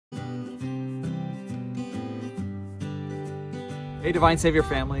Hey Divine Savior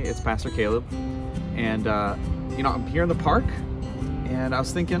family, it's Pastor Caleb, and I'm here in the park, and I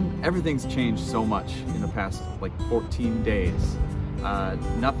was thinking everything's changed so much in the past like 14 days.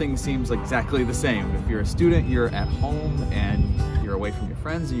 Nothing seems exactly the same. If you're a student, you're at home and you're away from your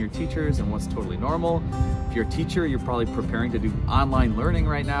friends and your teachers and what's totally normal. If you're a teacher, you're probably preparing to do online learning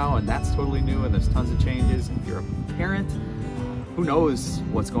right now, and that's totally new and there's tons of changes. If you're a parent, who knows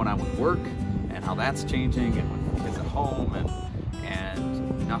what's going on with work and how that's changing, and with kids at home, and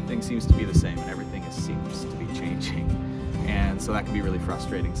nothing seems to be the same, and everything seems to be changing. And so that can be really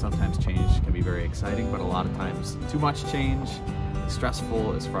frustrating. Sometimes change can be very exciting, but a lot of times too much change is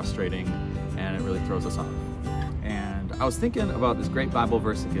stressful, is frustrating, and it really throws us off. And I was thinking about this great Bible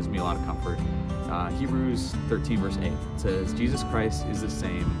verse that gives me a lot of comfort. Hebrews 13 verse 8. It says, Jesus Christ is the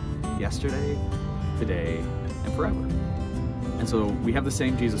same yesterday, today, and forever. And so we have the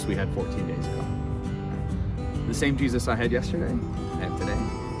same Jesus we had 14 days ago. The same Jesus I had yesterday, I have today,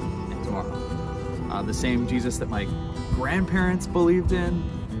 and tomorrow. The same Jesus that my grandparents believed in,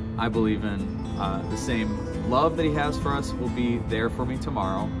 I believe in. The same love that he has for us will be there for me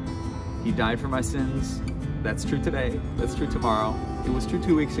tomorrow. He died for my sins. That's true today. That's true tomorrow. It was true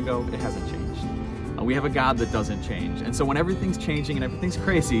 2 weeks ago. It hasn't changed. We have a God that doesn't change. And so when everything's changing and everything's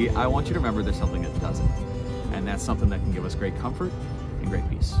crazy, I want you to remember there's something that doesn't. And that's something that can give us great comfort and great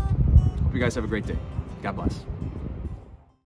peace. Hope you guys have a great day. God bless.